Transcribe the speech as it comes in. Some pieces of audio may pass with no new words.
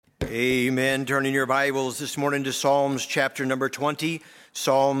Amen. Turning your Bibles this morning to Psalms chapter number 20.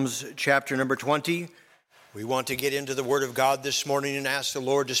 Psalms chapter number 20. We want to get into the Word of God this morning and ask the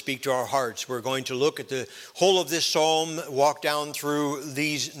Lord to speak to our hearts. We're going to look at the whole of this psalm, walk down through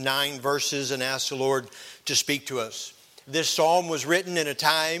these 9 verses and ask the Lord to speak to us. This psalm was written in a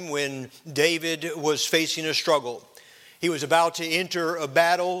time when David was facing a struggle. He was about to enter a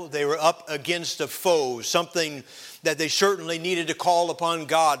battle. They were up against a foe, something that they certainly needed to call upon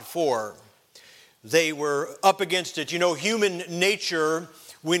God for. They were up against it. You know, human nature,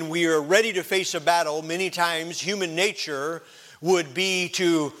 when we are ready to face a battle, many times human nature would be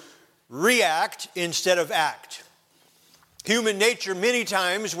to react instead of act. Human nature, many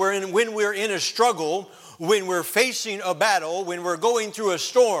times, when we're in a struggle, when we're facing a battle, when we're going through a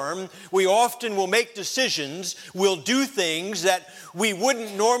storm, we often will make decisions, we'll do things that we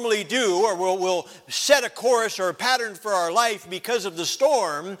wouldn't normally do, or we'll set a course or a pattern for our life because of the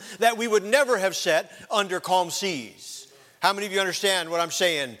storm that we would never have set under calm seas. How many of you understand what I'm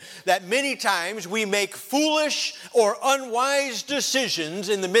saying? That many times we make foolish or unwise decisions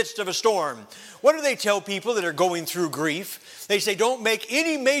in the midst of a storm. What do they tell people that are going through grief? They say, don't make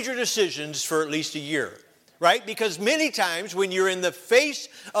any major decisions for at least a year. Right? Because many times when you're in the face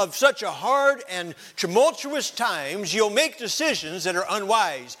of such a hard and tumultuous times, you'll make decisions that are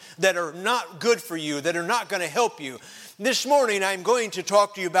unwise, that are not good for you, that are not going to help you. This morning I'm going to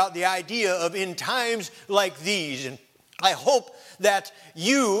talk to you about the idea of in times like these. And I hope that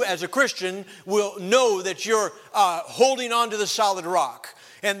you as a Christian will know that you're holding on to the solid rock.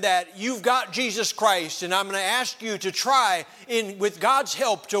 And that you've got Jesus Christ, and I'm going to ask you to try, with God's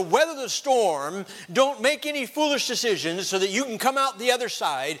help, to weather the storm. Don't make any foolish decisions so that you can come out the other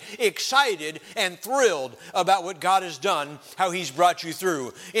side excited and thrilled about what God has done, how He's brought you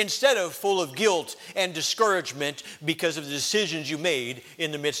through, instead of full of guilt and discouragement because of the decisions you made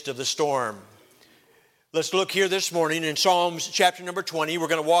in the midst of the storm. Let's look here this morning in Psalms chapter number 20. We're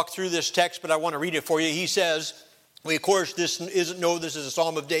going to walk through this text, but I want to read it for you. He says, of course, this is a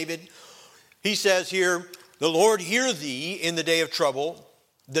Psalm of David. He says here, the Lord hear thee in the day of trouble.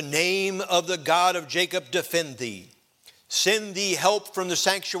 The name of the God of Jacob defend thee. Send thee help from the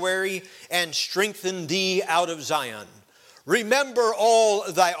sanctuary and strengthen thee out of Zion. Remember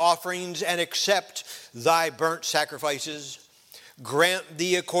all thy offerings and accept thy burnt sacrifices. Grant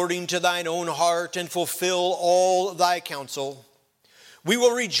thee according to thine own heart and fulfill all thy counsel. We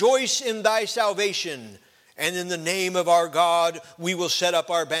will rejoice in thy salvation. And in the name of our God, we will set up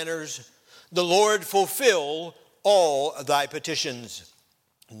our banners. The Lord fulfill all thy petitions.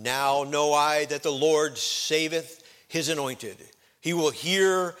 Now know I that the Lord saveth his anointed. He will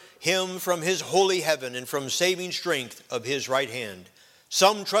hear him from his holy heaven and from saving strength of his right hand.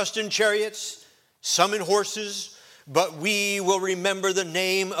 Some trust in chariots, some in horses, but we will remember the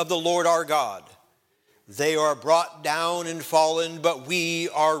name of the Lord our God. They are brought down and fallen, but we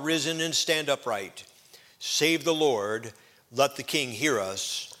are risen and stand upright. Save the Lord, let the King hear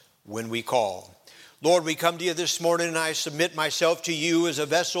us when we call. Lord, we come to you this morning and I submit myself to you as a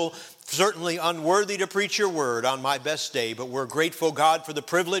vessel, certainly unworthy to preach your word on my best day, but we're grateful, God, for the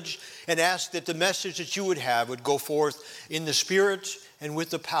privilege and ask that the message that you would have would go forth in the spirit and with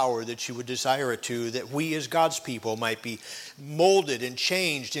the power that you would desire it to, that we as God's people might be molded and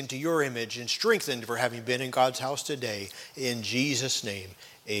changed into your image and strengthened for having been in God's house today. In Jesus' name,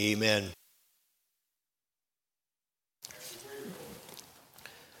 amen.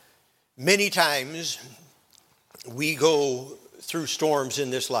 Many times we go through storms in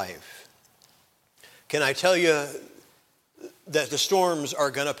this life. Can I tell you that the storms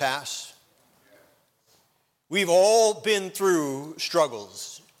are going to pass? We've all been through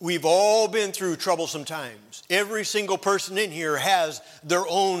struggles. We've all been through troublesome times. Every single person in here has their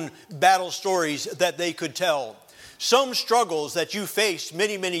own battle stories that they could tell. Some struggles that you faced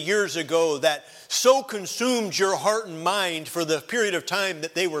many, many years ago that so consumed your heart and mind for the period of time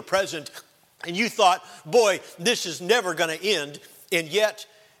that they were present, and you thought, boy, this is never going to end, and yet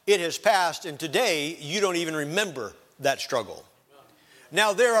it has passed, and today you don't even remember that struggle.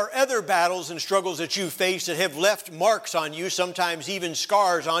 Now, there are other battles and struggles that you face that have left marks on you, sometimes even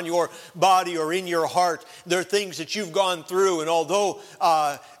scars on your body or in your heart. There are things that you've gone through, and although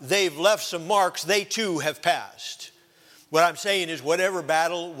they've left some marks, they too have passed. What I'm saying is whatever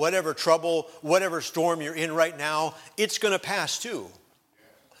battle, whatever trouble, whatever storm you're in right now, it's going to pass too.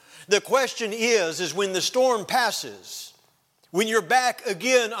 The question is when the storm passes, when you're back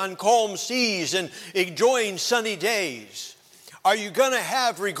again on calm seas and enjoying sunny days, are you going to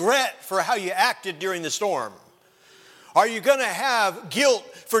have regret for how you acted during the storm? Are you going to have guilt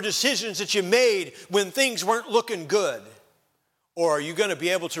for decisions that you made when things weren't looking good? Or are you going to be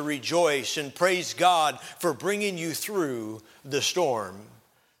able to rejoice and praise God for bringing you through the storm,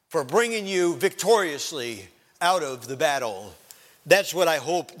 for bringing you victoriously out of the battle? That's what I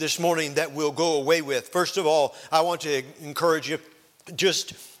hope this morning that we'll go away with. First of all, I want to encourage you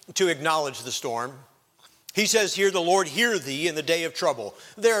just to acknowledge the storm. He says here, the Lord hear thee in the day of trouble.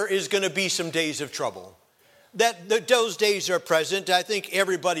 There is going to be some days of trouble. Those days are present. I think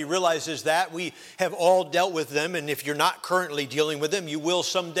everybody realizes that. We have all dealt with them, and if you're not currently dealing with them, you will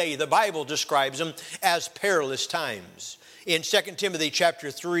someday. The Bible describes them as perilous times. In 2 Timothy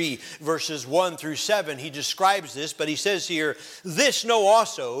chapter 3, verses 1 through 7, he describes this, but he says here, this know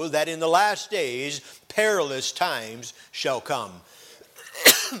also that in the last days perilous times shall come.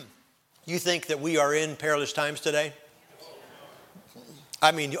 You think that we are in perilous times today?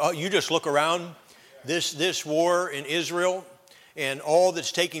 I mean, you just look around. This war in Israel and all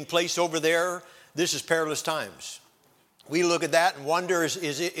that's taking place over there, this is perilous times. We look at that and wonder, is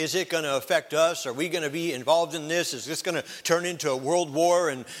it going to affect us? Are we going to be involved in this? Is this going to turn into a world war?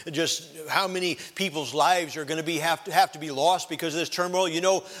 And just how many people's lives are going to have to be lost because of this turmoil? You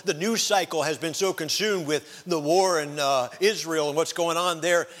know, the news cycle has been so consumed with the war in Israel and what's going on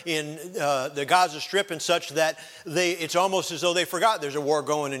there in the Gaza Strip and such that it's almost as though they forgot there's a war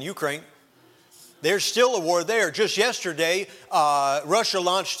going in Ukraine. There's still a war there. Just yesterday, Russia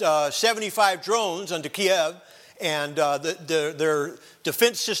launched 75 drones onto Kiev. And their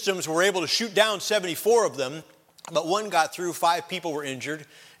defense systems were able to shoot down 74 of them, but one got through. 5 people were injured,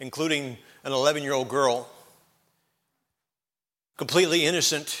 including an 11-year-old girl. Completely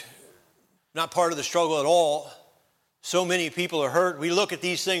innocent, not part of the struggle at all. So many people are hurt. We look at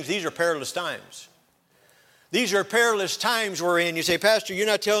these things. These are perilous times. These are perilous times we're in. You say, Pastor, you're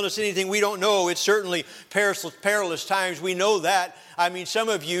not telling us anything we don't know. It's certainly perilous times. We know that. I mean, some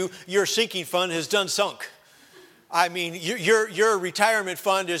of you, your sinking fund has done sunk. I mean, your retirement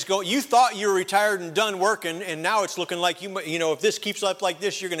fund is going. You thought you were retired and done working, and now it's looking like you know if this keeps up like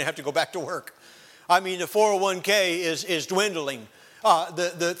this, you're going to have to go back to work. I mean, the 401k is dwindling.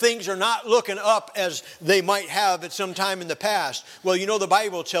 The things are not looking up as they might have at some time in the past. Well, you know, the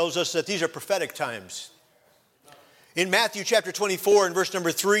Bible tells us that these are prophetic times. In Matthew chapter 24 and verse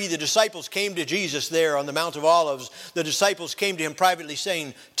number 3, the disciples came to Jesus there on the Mount of Olives. The disciples came to him privately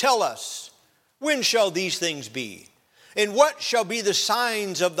saying, tell us, when shall these things be? And what shall be the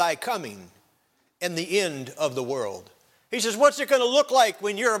signs of thy coming and the end of the world? He says, what's it going to look like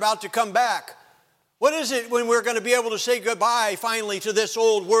when you're about to come back? What is it when we're going to be able to say goodbye finally to this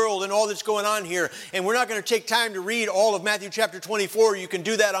old world and all that's going on here? And we're not going to take time to read all of Matthew chapter 24. You can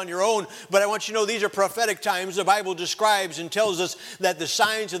do that on your own. But I want you to know these are prophetic times. The Bible describes and tells us that the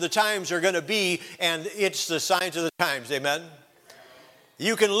signs of the times are going to be, and it's the signs of the times. Amen?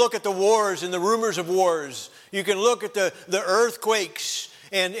 You can look at the wars and the rumors of wars. You can look at the earthquakes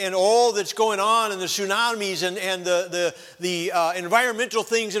and all that's going on and the tsunamis and the environmental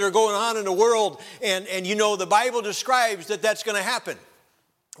things that are going on in the world. And you know, the Bible describes that that's going to happen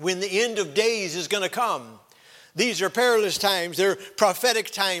when the end of days is going to come. These are perilous times. They're prophetic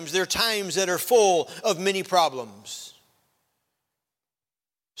times. They're times that are full of many problems.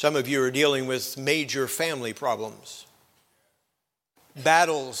 Some of you are dealing with major family problems.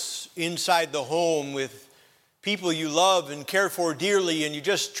 Battles inside the home with people you love and care for dearly, and you're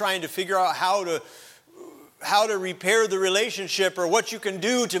just trying to figure out how to repair the relationship or what you can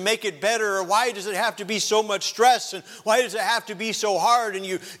do to make it better, or why does it have to be so much stress and why does it have to be so hard, and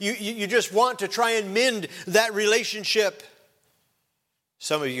you just want to try and mend that relationship.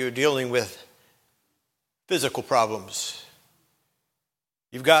 Some of you are dealing with physical problems.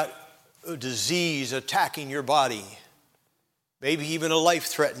 You've got a disease attacking your body. Maybe even a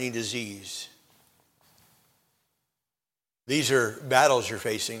life-threatening disease. These are battles you're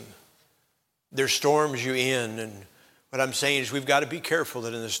facing. They're storms you're in. And what I'm saying is we've got to be careful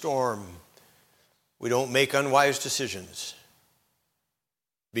that in the storm we don't make unwise decisions.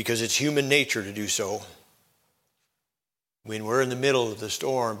 Because it's human nature to do so. When we're in the middle of the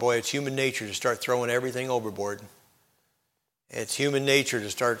storm, boy, it's human nature to start throwing everything overboard. It's human nature to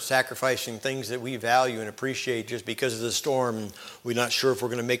start sacrificing things that we value and appreciate just because of the storm. We're not sure if we're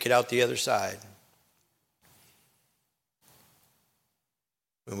going to make it out the other side.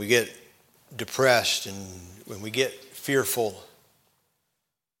 When we get depressed and when we get fearful,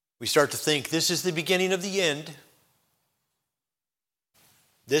 we start to think this is the beginning of the end.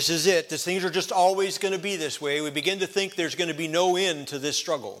 This is it. These things are just always going to be this way. We begin to think there's going to be no end to this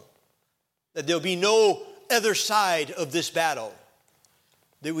struggle. That there'll be no other side of this battle.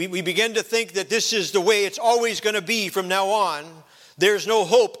 That we begin to think that this is the way it's always going to be from now on. There's no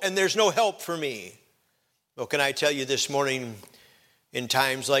hope and there's no help for me. Well, can I tell you this morning, In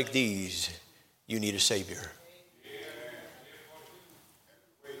times like these, you need a Savior.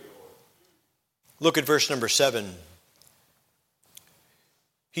 Look at verse number 7.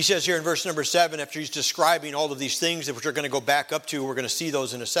 He says here in verse number 7, after he's describing all of these things that we're going to go back up to, we're going to see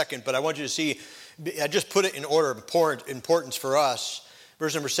those in a second, but I want you to see, I just put it in order of importance for us.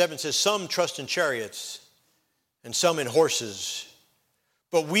 Verse number 7 says, some trust in chariots and some in horses,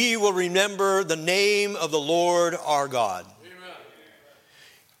 but we will remember the name of the Lord our God. Amen.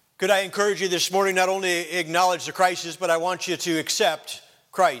 Could I encourage you this morning, not only acknowledge the crisis, but I want you to accept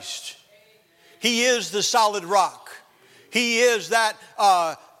Christ. He is the solid rock. He is that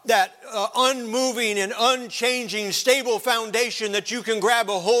unmoving and unchanging, stable foundation that you can grab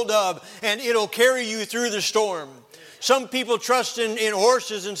a hold of and it'll carry you through the storm. Some people trust in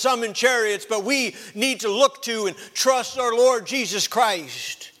horses and some in chariots, but we need to look to and trust our Lord Jesus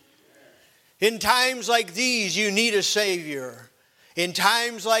Christ. In times like these, you need a Savior. In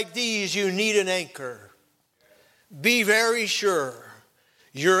times like these, you need an anchor. Be very sure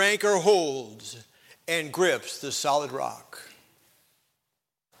your anchor holds and grips the solid rock.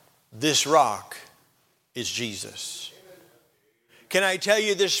 This rock is Jesus. Can I tell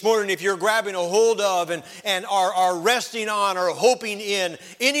you this morning, if you're grabbing a hold of and are resting on or hoping in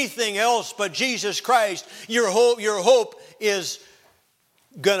anything else but Jesus Christ, your hope is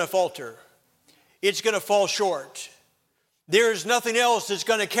going to falter. It's going to fall short. There's nothing else that's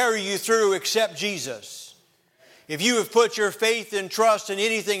going to carry you through except Jesus. If you have put your faith and trust in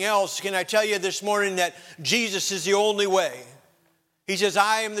anything else, can I tell you this morning that Jesus is the only way? He says,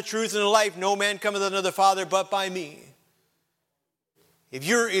 I am the truth and the life. No man cometh unto the Father but by me. If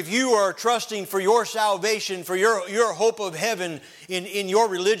you are trusting for your salvation, for your hope of heaven in your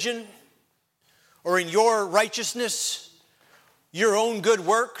religion or in your righteousness, your own good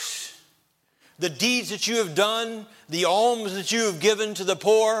works, the deeds that you have done, the alms that you have given to the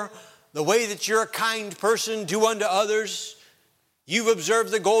poor, the way that you're a kind person, do unto others. You've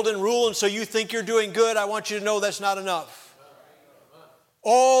observed the golden rule, and so you think you're doing good. I want you to know that's not enough.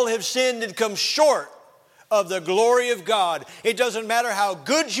 All have sinned and come short of the glory of God. It doesn't matter how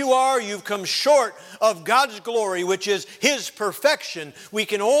good you are, you've come short of God's glory, which is His perfection. We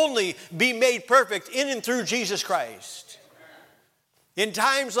can only be made perfect in and through Jesus Christ. In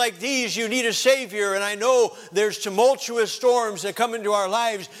times like these, you need a Savior, and I know there's tumultuous storms that come into our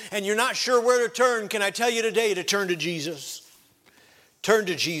lives, and you're not sure where to turn. Can I tell you today to turn to Jesus? Turn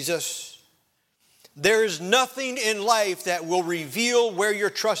to Jesus. There is nothing in life that will reveal where your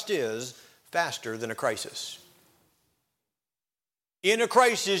trust is faster than a crisis. In a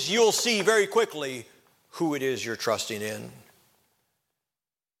crisis, you'll see very quickly who it is you're trusting in.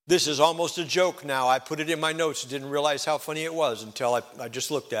 This is almost a joke now. I put it in my notes. Didn't realize how funny it was until I just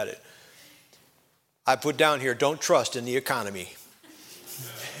looked at it. I put down here, don't trust in the economy.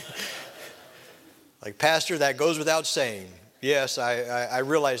 Like, Pastor, that goes without saying. Yes, I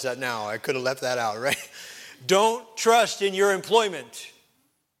realize that now. I could have left that out, right? Don't trust in your employment.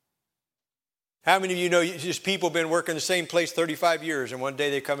 How many of you know just people have been working the same place 35 years and one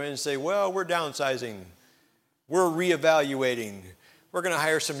day they come in and say, well, we're downsizing. We're reevaluating. We're going to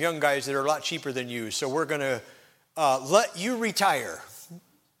hire some young guys that are a lot cheaper than you, so we're going to let you retire.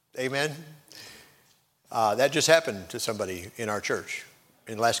 Amen? That just happened to somebody in our church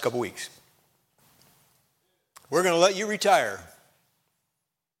in the last couple weeks. We're going to let you retire.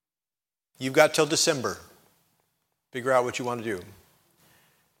 You've got till December. Figure out what you want to do.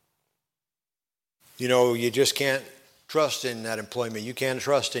 You know, you just can't trust in that employment. You can't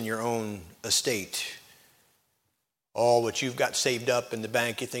trust in your own estate. All what you've got saved up in the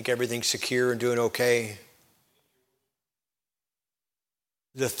bank, you think everything's secure and doing okay.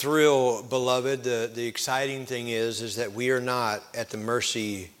 The thrill, beloved, the exciting thing is that we are not at the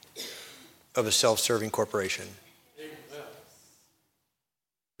mercy of a self-serving corporation.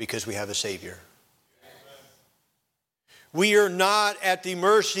 Because we have a Savior. We are not at the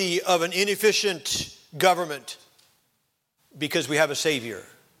mercy of an inefficient government because we have a Savior.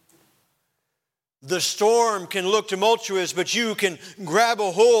 The storm can look tumultuous, but you can grab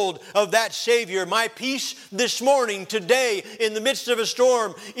a hold of that Savior. My peace this morning, today, in the midst of a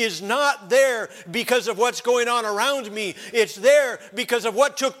storm, is not there because of what's going on around me. It's there because of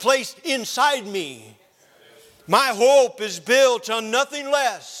what took place inside me. My hope is built on nothing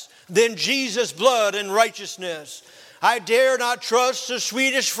less than Jesus' blood and righteousness. I dare not trust the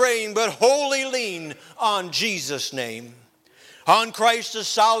sweetest frame, but wholly lean on Jesus' name. On Christ, a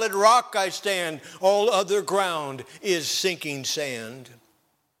solid rock I stand. All other ground is sinking sand.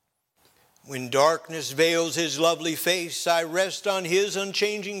 When darkness veils His lovely face, I rest on His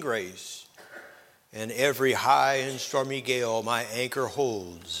unchanging grace. and every high and stormy gale my anchor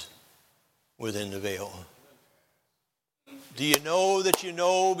holds within the veil. Do you know that you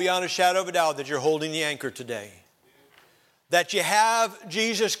know beyond a shadow of a doubt that you're holding the anchor today? That you have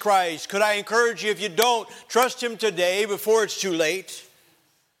Jesus Christ. Could I encourage you, if you don't, trust Him today before it's too late?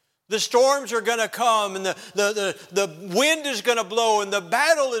 The storms are going to come, and the wind is going to blow, and the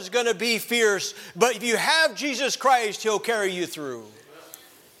battle is going to be fierce. But if you have Jesus Christ, He'll carry you through.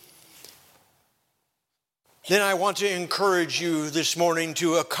 Then I want to encourage you this morning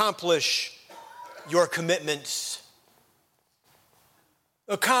to accomplish your commitments.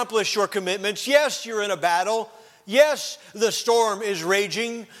 Accomplish your commitments. Yes, you're in a battle. Yes, the storm is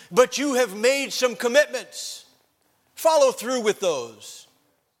raging, but you have made some commitments. Follow through with those.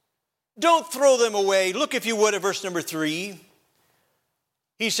 Don't throw them away. Look, if you would, at verse number 3.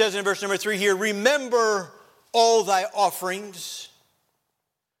 He says in verse number 3 here, remember all thy offerings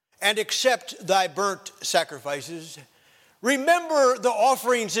and accept thy burnt sacrifices. Remember the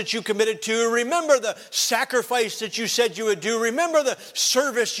offerings that you committed to. Remember the sacrifice that you said you would do. Remember the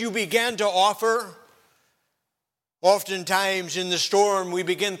service you began to offer. Oftentimes in the storm, we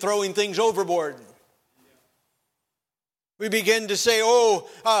begin throwing things overboard. We begin to say,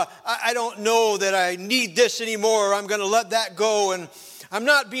 I don't know that I need this anymore. I'm going to let that go. And I'm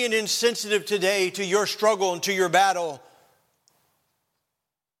not being insensitive today to your struggle and to your battle.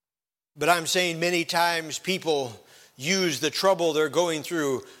 But I'm saying many times people use the trouble they're going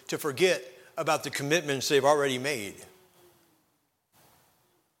through to forget about the commitments they've already made.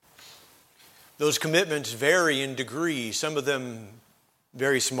 Those commitments vary in degree, some of them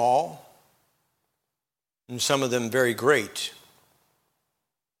very small, and some of them very great.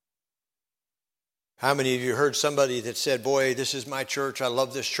 How many of you heard somebody that said, boy, this is my church, I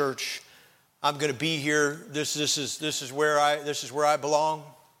love this church, I'm going to be here, this is where I belong?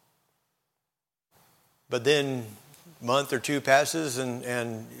 But then a month or two passes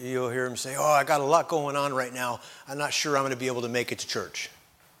and you'll hear them say, I got a lot going on right now, I'm not sure I'm going to be able to make it to church.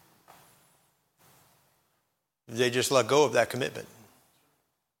 They just let go of that commitment.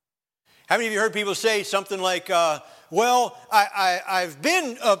 How many of you heard people say something like, I've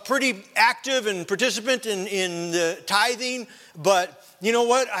been a pretty active and participant in the tithing, but you know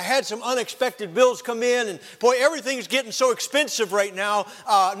what? I had some unexpected bills come in, and boy, everything's getting so expensive right now.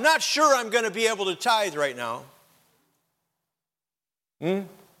 I'm not sure I'm going to be able to tithe right now. You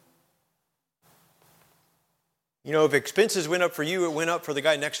know, if expenses went up for you, it went up for the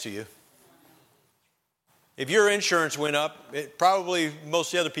guy next to you. If your insurance went up, probably most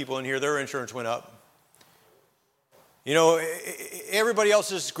of the other people in here, their insurance went up. You know, everybody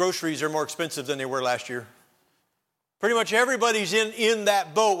else's groceries are more expensive than they were last year. Pretty much everybody's in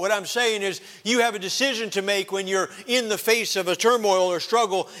that boat. What I'm saying is you have a decision to make when you're in the face of a turmoil or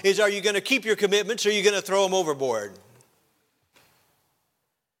struggle, is are you going to keep your commitments or are you going to throw them overboard?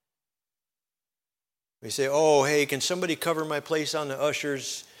 We say, hey, can somebody cover my place on the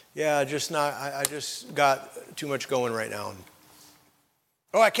ushers? Yeah, I just got too much going right now.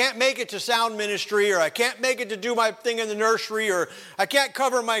 I can't make it to sound ministry, or I can't make it to do my thing in the nursery, or I can't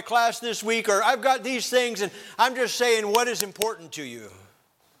cover my class this week, or I've got these things, and I'm just saying what is important to you.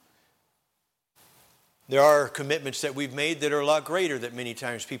 There are commitments that we've made that are a lot greater that many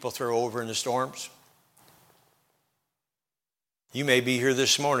times people throw over in the storms. You may be here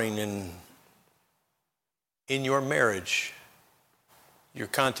this morning and in your marriage, you're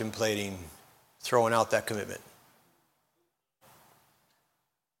contemplating throwing out that commitment.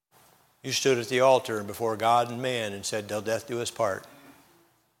 You stood at the altar before God and man and said, till death do us part.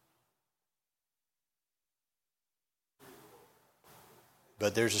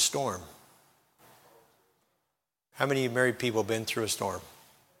 But there's a storm. How many married people have been through a storm?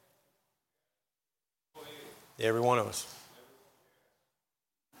 Every one of us.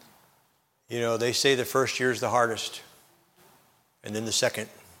 You know, they say the first year is the hardest. And then the second.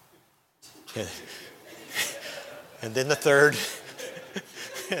 And then the third.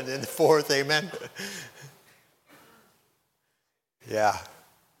 And then the fourth, amen. Yeah.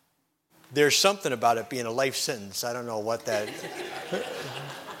 There's something about it being a life sentence. I don't know what that...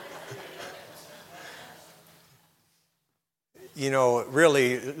 You know,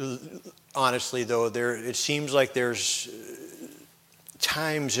 really, honestly, though, it seems like there's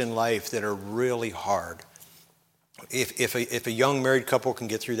times in life that are really hard. If a young married couple can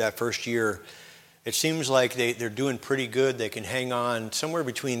get through that first year, it seems like they're doing pretty good. They can hang on somewhere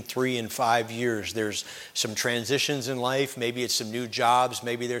between 3 and 5 years. There's some transitions in life. Maybe it's some new jobs.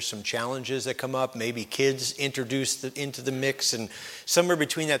 Maybe there's some challenges that come up. Maybe kids introduced into the mix. And somewhere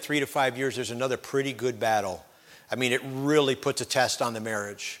between that 3 to 5 years, there's another pretty good battle. I mean, it really puts a test on the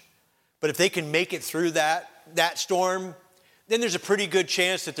marriage. But if they can make it through that storm, then there's a pretty good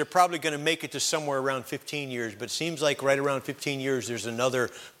chance that they're probably going to make it to somewhere around 15 years. But it seems like right around 15 years, there's another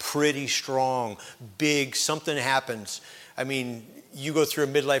pretty strong, big, something happens. I mean, you go through a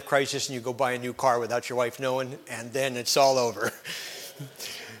midlife crisis and you go buy a new car without your wife knowing, and then it's all over.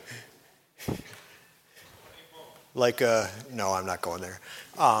 No, I'm not going there.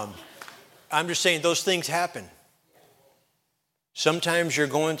 I'm just saying those things happen. Sometimes you're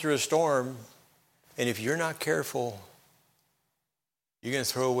going through a storm, and if you're not careful, you're going to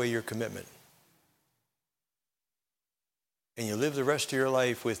throw away your commitment. And you live the rest of your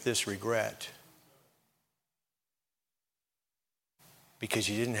life with this regret because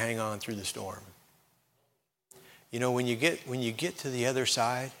you didn't hang on through the storm. You know, when you get to the other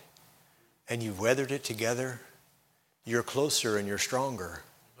side and you've weathered it together, you're closer and you're stronger.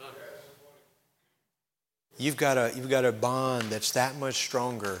 You've got a bond that's that much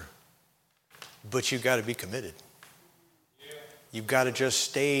stronger, but you've got to be committed. You've got to just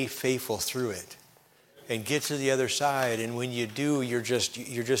stay faithful through it and get to the other side. And when you do, you're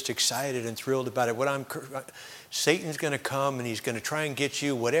just excited and thrilled about it. Satan's going to come and he's going to try and get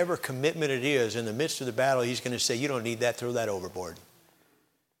you, whatever commitment it is, in the midst of the battle, he's going to say, you don't need that, throw that overboard.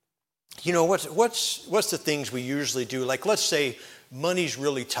 You know, what's the things we usually do? Like, let's say money's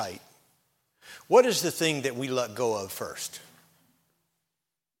really tight. What is the thing that we let go of first?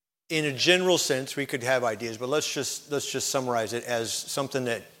 In a general sense, we could have ideas, but let's just summarize it as something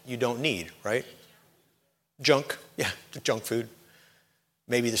that you don't need, right? Junk. Yeah, junk food.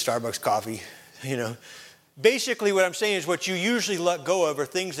 Maybe the Starbucks coffee, you know. Basically, what I'm saying is what you usually let go of are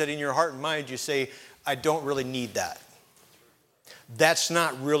things that in your heart and mind you say, I don't really need that. That's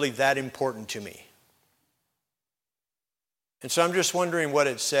not really that important to me. And so I'm just wondering what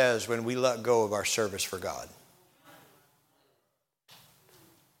it says when we let go of our service for God.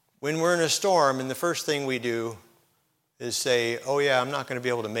 When we're in a storm and the first thing we do is say, oh yeah, I'm not going to be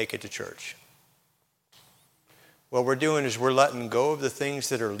able to make it to church. What we're doing is we're letting go of the things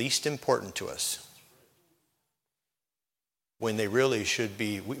that are least important to us when they really should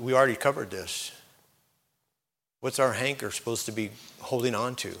be. We already covered this. What's our anchor supposed to be holding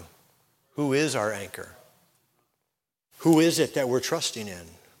on to? Who is our anchor? Who is it that we're trusting in?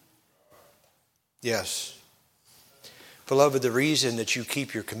 Yes. Beloved, the reason that you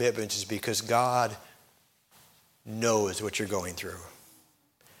keep your commitments is because God knows what you're going through.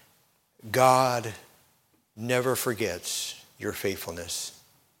 God never forgets your faithfulness.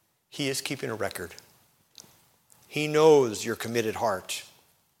 He is keeping a record. He knows your committed heart,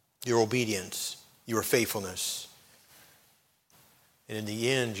 your obedience, your faithfulness. And in the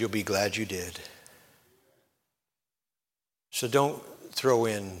end, you'll be glad you did. So don't throw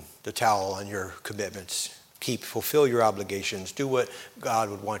in the towel on your commitments. Fulfill your obligations. Do what God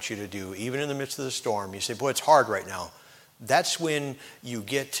would want you to do. Even in the midst of the storm, you say, boy, it's hard right now. That's when you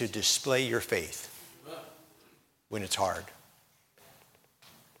get to display your faith. When it's hard.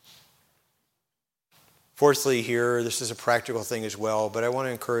 Fourthly here, this is a practical thing as well, but I want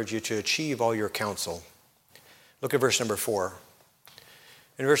to encourage you to achieve all your counsel. Look at verse number 4.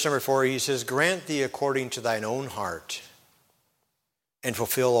 In verse number 4, he says, grant thee according to thine own heart, and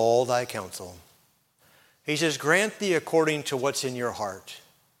fulfill all thy counsel. He says, grant thee according to what's in your heart,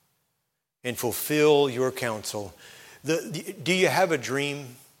 and fulfill your counsel. Do you have a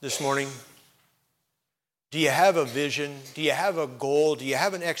dream this morning? Do you have a vision? Do you have a goal? Do you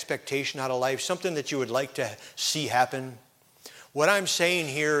have an expectation out of life? Something that you would like to see happen? What I'm saying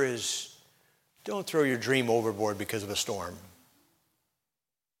here is, don't throw your dream overboard because of a storm.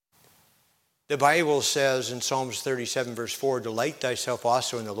 The Bible says in Psalms 37 verse 4, delight thyself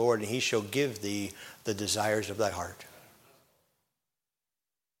also in the Lord, and he shall give thee the desires of thy heart.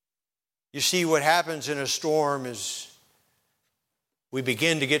 You see, what happens in a storm is we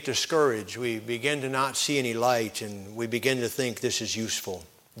begin to get discouraged. We begin to not see any light, and we begin to think this is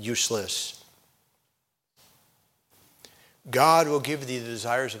useless. God will give thee the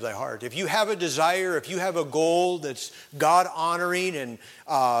desires of thy heart. If you have a desire, if you have a goal that's God-honoring and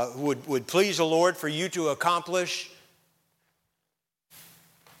would please the Lord for you to accomplish,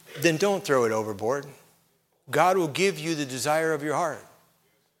 then don't throw it overboard. God will give you the desire of your heart.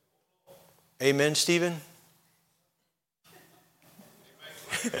 Amen, Stephen?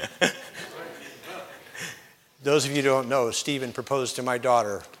 Those of you who don't know, Stephen proposed to my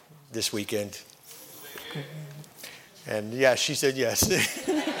daughter this weekend. And yeah, she said yes.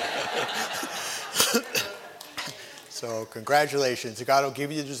 So congratulations. God will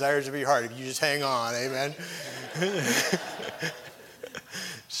give you the desires of your heart if you just hang on. Amen.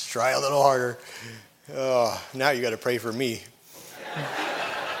 Just try a little harder. Oh, now you got to pray for me.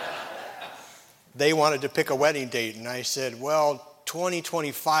 they wanted to pick a wedding date, and I said, well,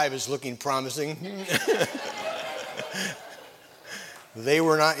 2025 is looking promising. They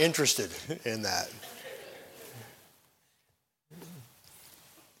were not interested in that.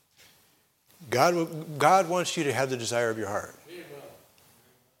 God wants you to have the desire of your heart.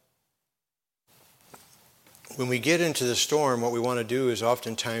 When we get into the storm, what we want to do is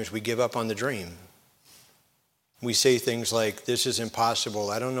oftentimes we give up on the dream. We say things like, this is impossible.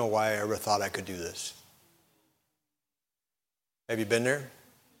 I don't know why I ever thought I could do this. Have you been there?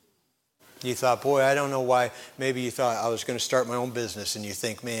 You thought, boy, I don't know why. Maybe you thought I was going to start my own business, and you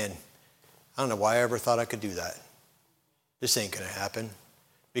think, man, I don't know why I ever thought I could do that. This ain't going to happen.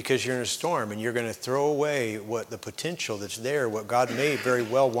 Because you're in a storm, and you're going to throw away what the potential that's there, what God may very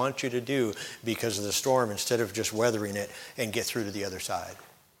well want you to do because of the storm, instead of just weathering it and get through to the other side.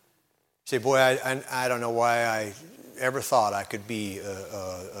 Say, boy, I don't know why I ever thought I could be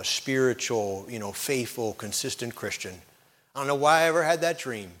a spiritual, faithful, consistent Christian. I don't know why I ever had that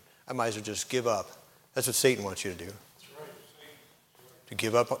dream. I might as well just give up. That's what Satan wants you to do. To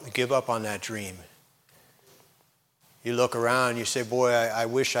give up on that dream. You look around, you say, boy, I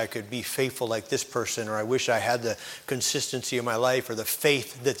wish I could be faithful like this person, or I wish I had the consistency of my life or the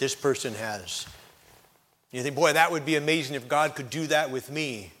faith that this person has. You think, boy, that would be amazing if God could do that with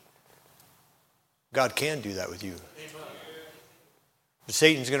me. God can do that with you. But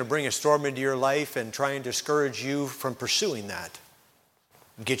Satan's going to bring a storm into your life and try and discourage you from pursuing that.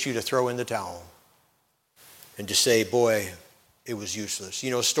 Get you to throw in the towel. And to say, boy, it was useless.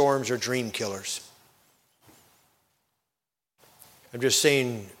 Storms are dream killers. I'm just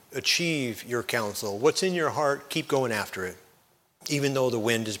saying, achieve your counsel. What's in your heart, keep going after it. Even though the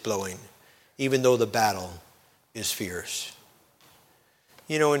wind is blowing. Even though the battle is fierce.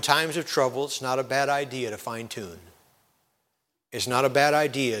 In times of trouble, it's not a bad idea to fine-tune. It's not a bad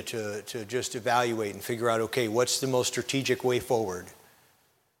idea to just evaluate and figure out, okay, what's the most strategic way forward?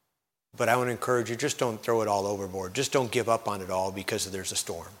 But I want to encourage you, just don't throw it all overboard. Just don't give up on it all because there's a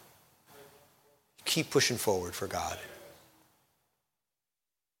storm. Keep pushing forward for God.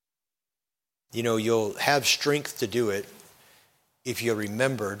 You'll have strength to do it if you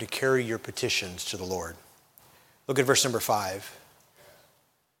remember to carry your petitions to the Lord. Look at verse number 5.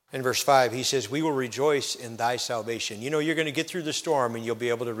 In verse 5, he says, we will rejoice in thy salvation. You're going to get through the storm and you'll be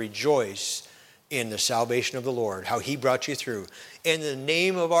able to rejoice in the salvation of the Lord, how he brought you through. In the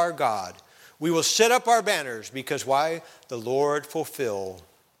name of our God, we will set up our banners because why? The Lord fulfill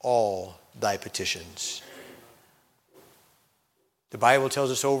all thy petitions. The Bible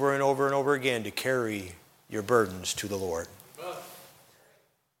tells us over and over and over again to carry your burdens to the Lord.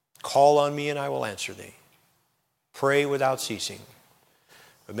 Call on me and I will answer thee. Pray without ceasing.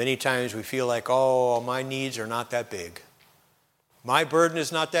 But many times we feel like, oh, my needs are not that big. My burden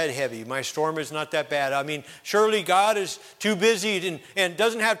is not that heavy. My storm is not that bad. Surely God is too busy and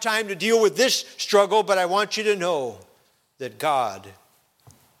doesn't have time to deal with this struggle, but I want you to know that God,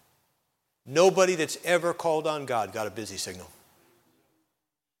 nobody that's ever called on God got a busy signal.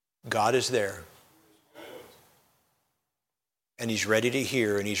 God is there. And he's ready to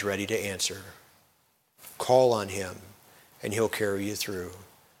hear and he's ready to answer. Call on him and he'll carry you through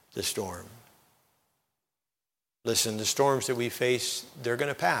the storm. Listen, the storms that we face, they're going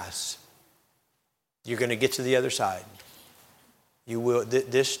to pass. You're going to get to the other side. You will.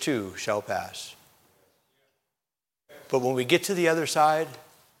 This too shall pass. But when we get to the other side,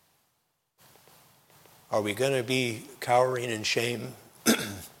 are we going to be cowering in shame?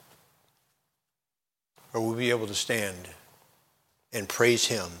 Or will we be able to stand and praise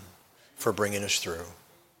him for bringing us through?